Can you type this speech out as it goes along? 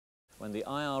when the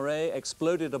IRA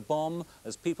exploded a bomb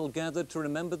as people gathered to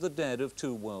remember the dead of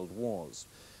 2 world wars.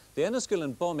 The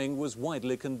Enniskillen bombing was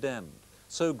widely condemned.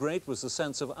 So great was the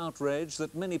sense of outrage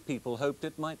that many people hoped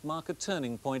it might mark a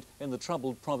turning point in the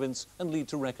troubled province and lead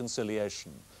to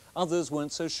reconciliation. Others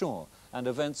weren't so sure, and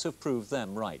events have proved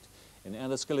them right. In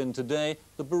Enniskillen today,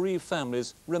 the bereaved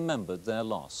families remembered their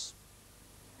loss.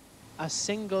 A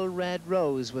single red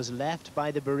rose was left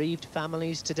by the bereaved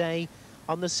families today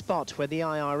on the spot where the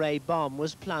IRA bomb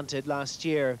was planted last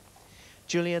year.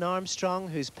 Julian Armstrong,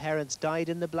 whose parents died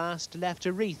in the blast, left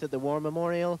a wreath at the War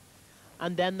Memorial,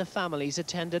 and then the families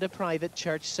attended a private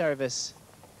church service.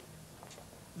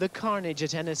 The carnage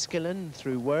at Enniskillen,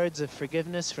 through words of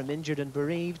forgiveness from injured and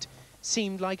bereaved,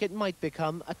 seemed like it might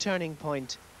become a turning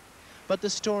point. But the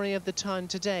story of the town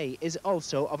today is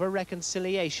also of a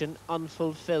reconciliation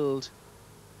unfulfilled.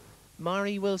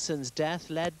 Mary Wilson's death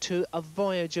led to a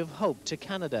voyage of hope to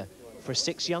Canada for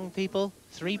 6 young people,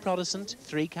 3 Protestant,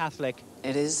 3 Catholic.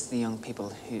 It is the young people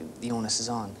who the onus is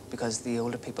on, because the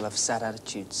older people have set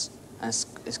attitudes, and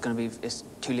it's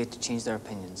too late to change their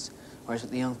opinions. Whereas with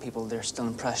the young people, they're still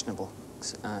impressionable,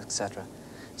 etc.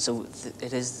 So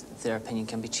it is, their opinion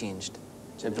can be changed,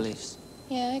 their beliefs.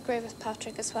 Yeah, I agree with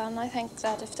Patrick as well, and I think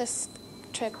that if this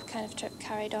trip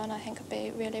carried on, I think it'd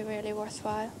be really, really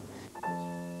worthwhile.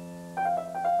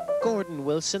 Gordon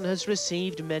Wilson has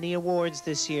received many awards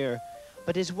this year,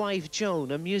 but his wife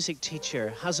Joan, a music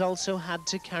teacher, has also had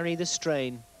to carry the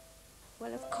strain.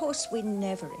 Well, of course, we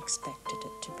never expected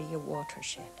it to be a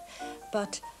watershed,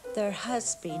 but there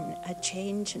has been a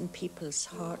change in people's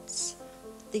hearts.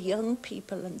 The young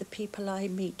people and the people I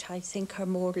meet, I think, are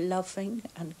more loving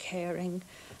and caring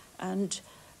and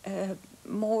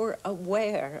more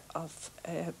aware of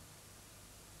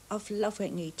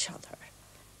loving each other.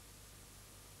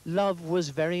 Love was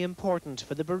very important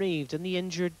for the bereaved and the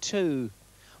injured too.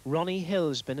 Ronnie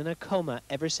Hill's been in a coma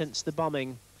ever since the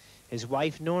bombing. His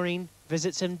wife Noreen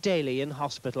visits him daily in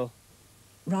hospital.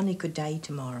 Ronnie could die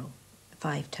tomorrow,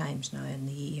 5 times now in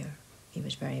the year. He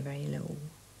was very, very low.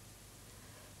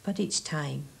 But each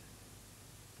time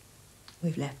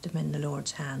we've left him in the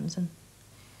Lord's hands and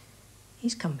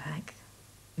he's come back.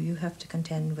 You have to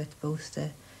contend with both the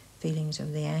feelings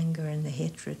of the anger and the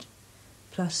hatred,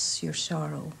 plus your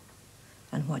sorrow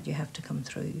and what you have to come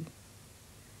through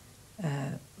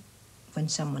when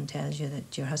someone tells you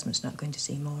that your husband's not going to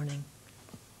see morning.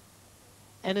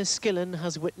 Enniskillen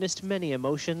has witnessed many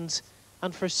emotions,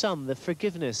 and for some the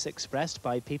forgiveness expressed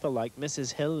by people like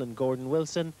Mrs. Hill and Gordon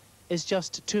Wilson is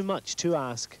just too much to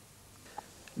ask.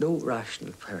 No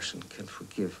rational person can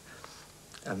forgive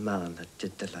a man that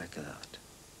did the like of that.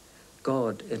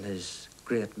 God, in his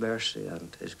great mercy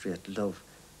and his great love,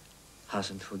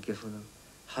 hasn't forgiven him.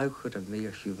 How could a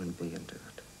mere human being do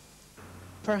it?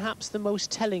 Perhaps the most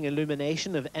telling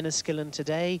illumination of Enniskillen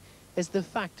today is the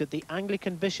fact that the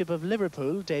Anglican Bishop of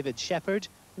Liverpool, David Shepherd,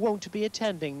 won't be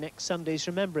attending next Sunday's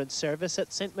Remembrance service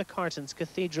at St Macartan's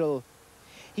Cathedral.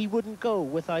 He wouldn't go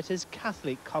without his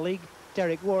Catholic colleague,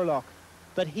 Derek Warlock,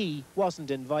 but he wasn't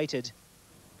invited.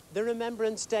 The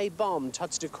Remembrance Day bomb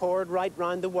touched a chord right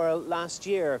round the world last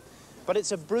year, but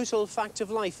it's a brutal fact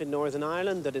of life in Northern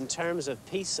Ireland that in terms of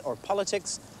peace or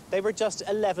politics, they were just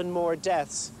 11 more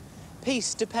deaths.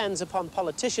 Peace depends upon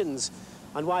politicians,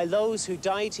 and while those who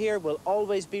died here will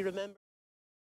always be remembered,